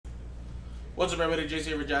What's up, everybody? JC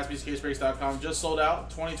here for JaspysCaseBreaks.com. Just sold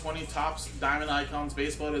out 2020 Topps Diamond Icons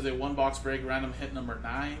Baseball. It is a one-box break, random hit number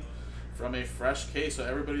 9 from a fresh case. So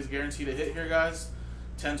everybody's guaranteed a hit here, guys.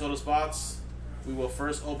 10 total spots. We will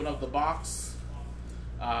first open up the box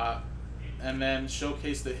and then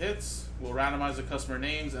showcase the hits. We'll randomize the customer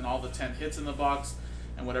names and all the 10 hits in the box.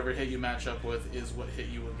 And whatever hit you match up with is what hit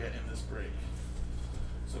you will get in this break.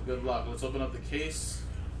 So good luck. Let's open up the case.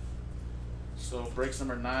 So breaks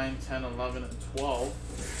number 9, 10, 11, and 12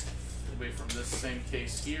 will be from this same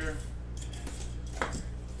case here.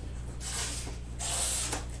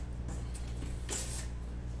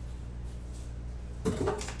 There's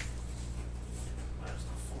the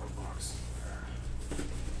 4 box there.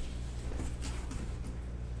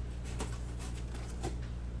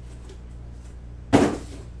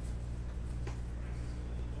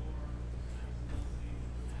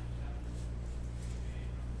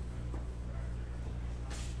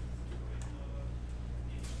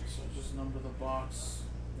 So just number the box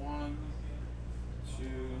 1, 2,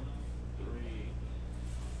 3,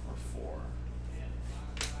 or 4.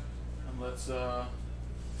 And let's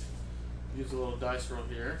use a little dice roll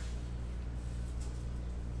here.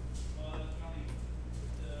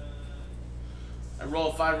 I roll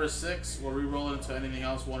a 5 or 6. We'll re-roll it into anything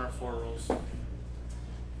else, 1 or 4 rolls.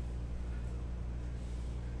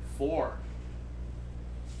 4.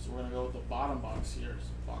 So we're going to go with the bottom box here, so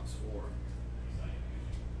box 4.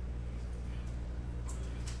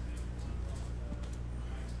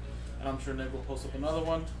 And I'm sure Nick will post up another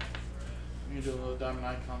one. We can do a little Diamond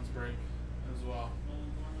Icons break as well.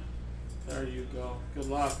 There you go. Good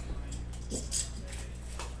luck.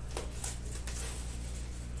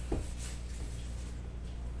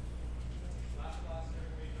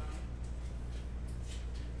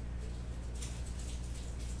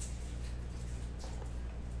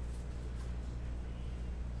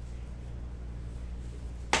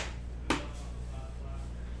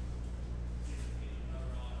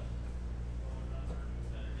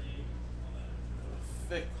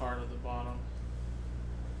 Thick card at the bottom.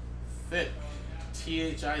 Thick.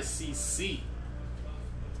 T-H-I-C-C.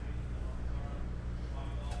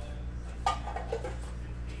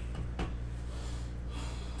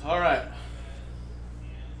 All right.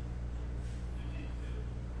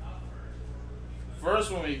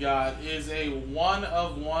 First one we got is a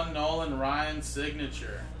 1/1 Nolan Ryan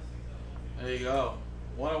signature. There you go.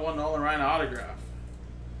 1/1 Nolan Ryan autograph.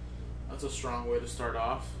 That's a strong way to start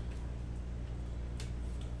off.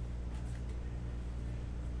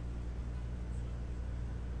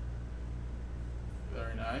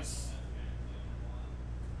 Very nice.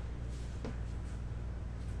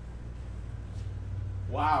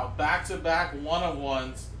 Wow, back-to-back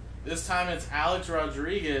 1/1s. This time it's Alex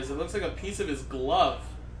Rodriguez. It looks like a piece of his glove,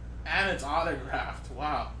 and it's autographed.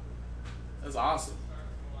 Wow, that's awesome.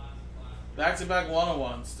 Back-to-back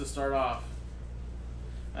 1/1s to start off.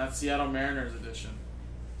 That's Seattle Mariners edition.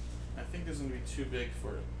 I think this is going to be too big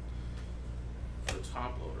for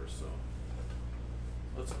top loader, so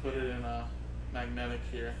let's put it in a magnetic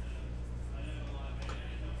here.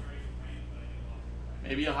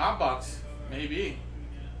 Maybe a hot box. Maybe.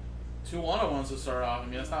 2 1/1s to start off. I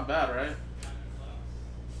mean, that's not bad, right?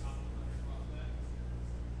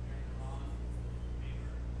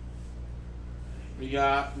 We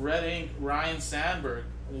got red ink Ryan Sandberg,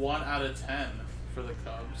 1/10 for the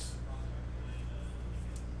Cubs.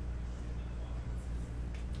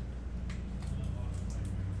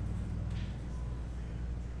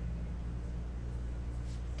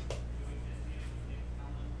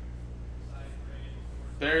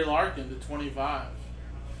 Barry Larkin to 25.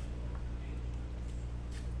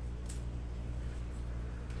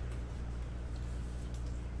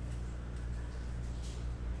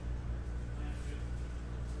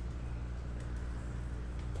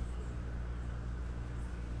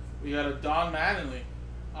 We got a Don Mattingly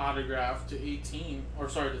autograph to 18, or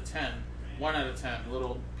sorry, to 10. 1/10. A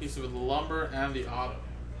little piece of the lumber and the auto.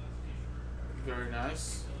 Very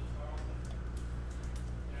nice.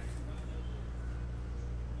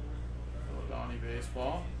 Donnie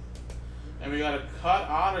baseball. And we got a cut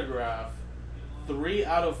autograph.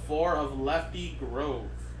 3/4 of Lefty Grove.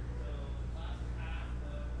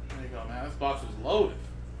 There you go, man. This box was loaded.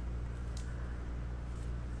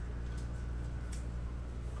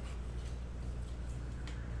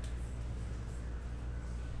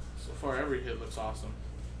 So far, every hit looks awesome.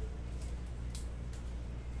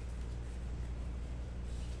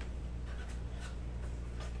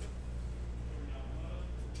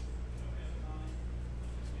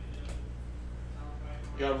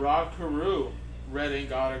 We got Rod Carew, red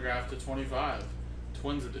ink autograph to 25,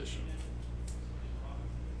 Twins edition.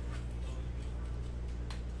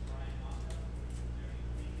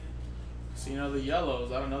 Tina the yellow. Is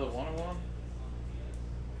that another 1-of-1?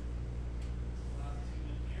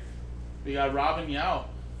 We got Robin Yount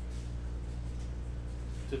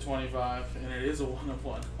to 25, and it is a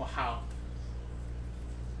 1-of-1. Wow.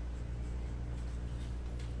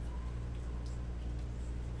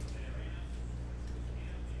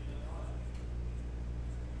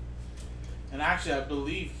 And actually, I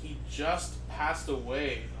believe he just passed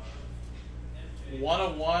away.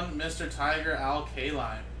 1-of-1, Mr. Tiger, Al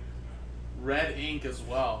Kaline. Red ink as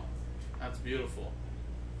well. That's beautiful.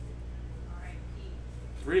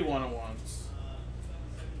 3 1-of-1s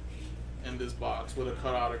in this box with a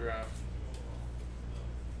cut autograph.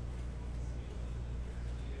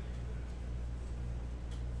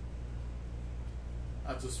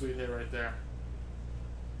 That's a sweet hit right there.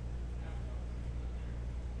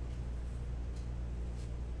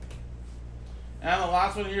 And the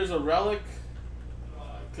last one here is a relic.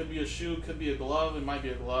 Could be a shoe, could be a glove. It might be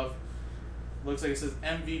a glove. Looks like it says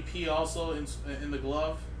MVP also in the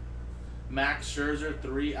glove. Max Scherzer,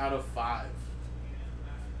 3 out of 5.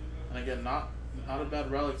 And again, not a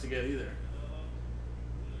bad relic to get either.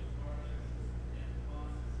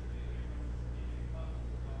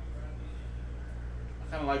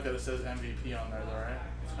 I kind of like that it says MVP on there though, right?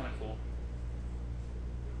 It's kind of cool.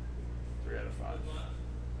 3 out of 5.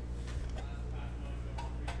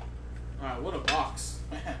 Alright, what a box.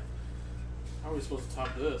 Man, how are we supposed to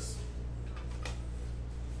top this?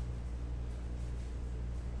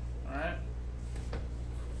 Alright.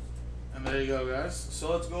 And there you go, guys.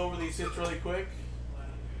 So let's go over these hits really quick.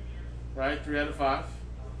 Right, 3 out of 5.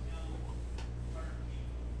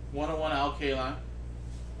 1-of-1 Al Kaline.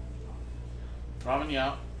 Robin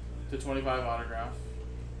Yount to 25 autograph.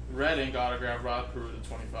 Red ink autograph Rod Carew to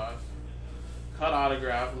 25. Cut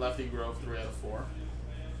autograph Lefty Grove, 3 out of 4.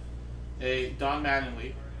 A Don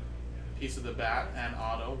Mattingly piece of the bat and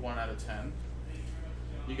auto, 1 out of 10.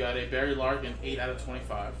 You got a Barry Larkin, 8 out of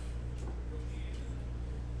 25.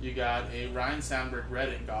 You got a Ryan Sandberg red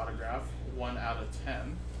ink autograph, 1 out of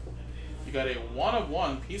 10. You got a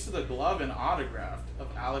 1-of-1 piece of the glove and autograph of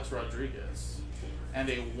Alex Rodriguez. And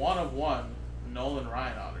a 1-of-1 Nolan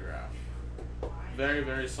Ryan autograph. Very,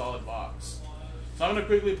 very solid box. So I'm going to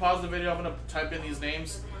quickly pause the video. I'm going to type in these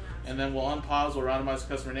names, and then we'll unpause, we'll randomize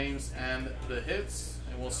the customer names and the hits,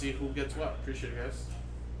 and we'll see who gets what. Appreciate it, guys.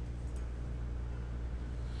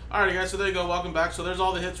 Alrighty, guys, so there you go. Welcome back. So there's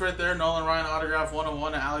all the hits right there. Nolan Ryan autograph, 1-of-1,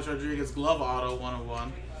 and Alex Rodriguez glove auto,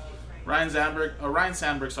 1-of-1. Ryan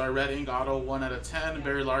Sandberg, red ink auto, 1 out of 10.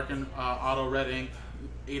 Barry Larkin auto red ink,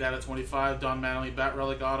 8 out of 25. Don Mattingly bat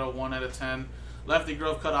relic auto, 1 out of 10. Lefty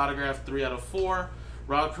Grove cut autograph, 3 out of 4.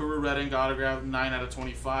 Rod Carew red ink autograph, 9 out of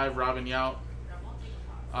 25. Robin Yount,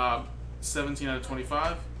 17 out of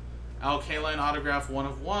 25. Al Kaline autograph,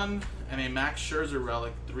 1-of-1, and a Max Scherzer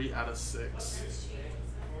relic, 3 out of 6.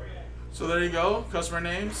 So there you go. Customer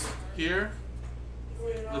names here.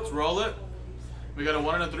 Let's roll it. We got a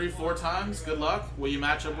 1 and a 3 4 times. Good luck. What you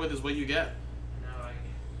match up with is what you get.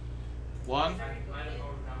 1,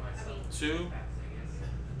 2,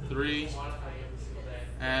 3,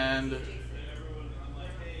 and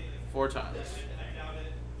 4 times.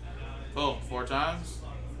 Boom. 4 times.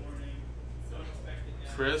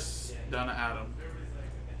 Chris down to Adam.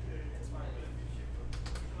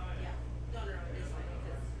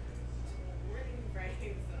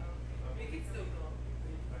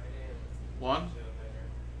 One,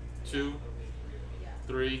 2,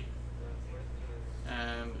 3,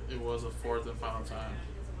 and it was a 4th and final time.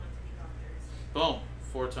 Boom,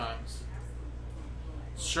 4 times.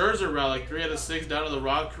 Scherzer relic, 3 out of 6, down to the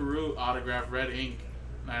Rod Carew autograph, red ink,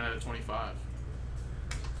 9 out of 25.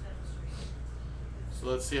 So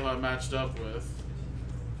let's see how I matched up with.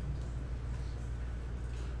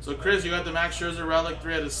 So Chris, you got the Max Scherzer relic,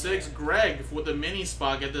 3 out of 6. Greg with the mini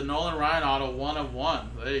spot, get the Nolan Ryan auto,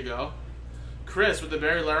 1-of-1. There you go. Chris with the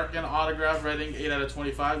Barry Larkin autograph, red ink, 8 out of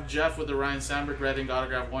 25. Jeff with the Ryan Sandberg red ink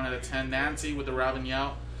autograph, 1 out of 10. Nancy with the Robin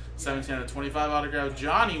Yount, 17 out of 25 autograph.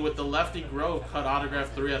 Johnny with the Lefty Grove cut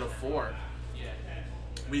autograph, 3 out of 4.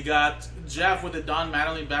 We got Jeff with the Don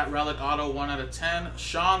Mattingly bat relic auto, 1 out of 10.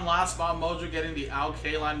 Sean last spot mojo getting the Al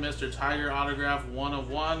Kaline Mr. Tiger autograph,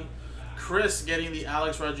 1-of-1. Chris getting the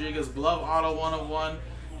Alex Rodriguez glove auto, 1-of-1.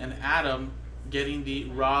 And Adam getting the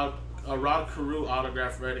Rod Carew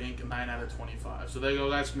autograph red ink, 9 out of 25. So there you go,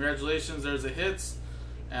 guys. Congratulations. There's the hits.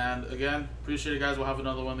 And again, appreciate it, guys. We'll have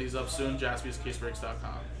another one of these up soon.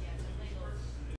 JaspysCaseBreaks.com.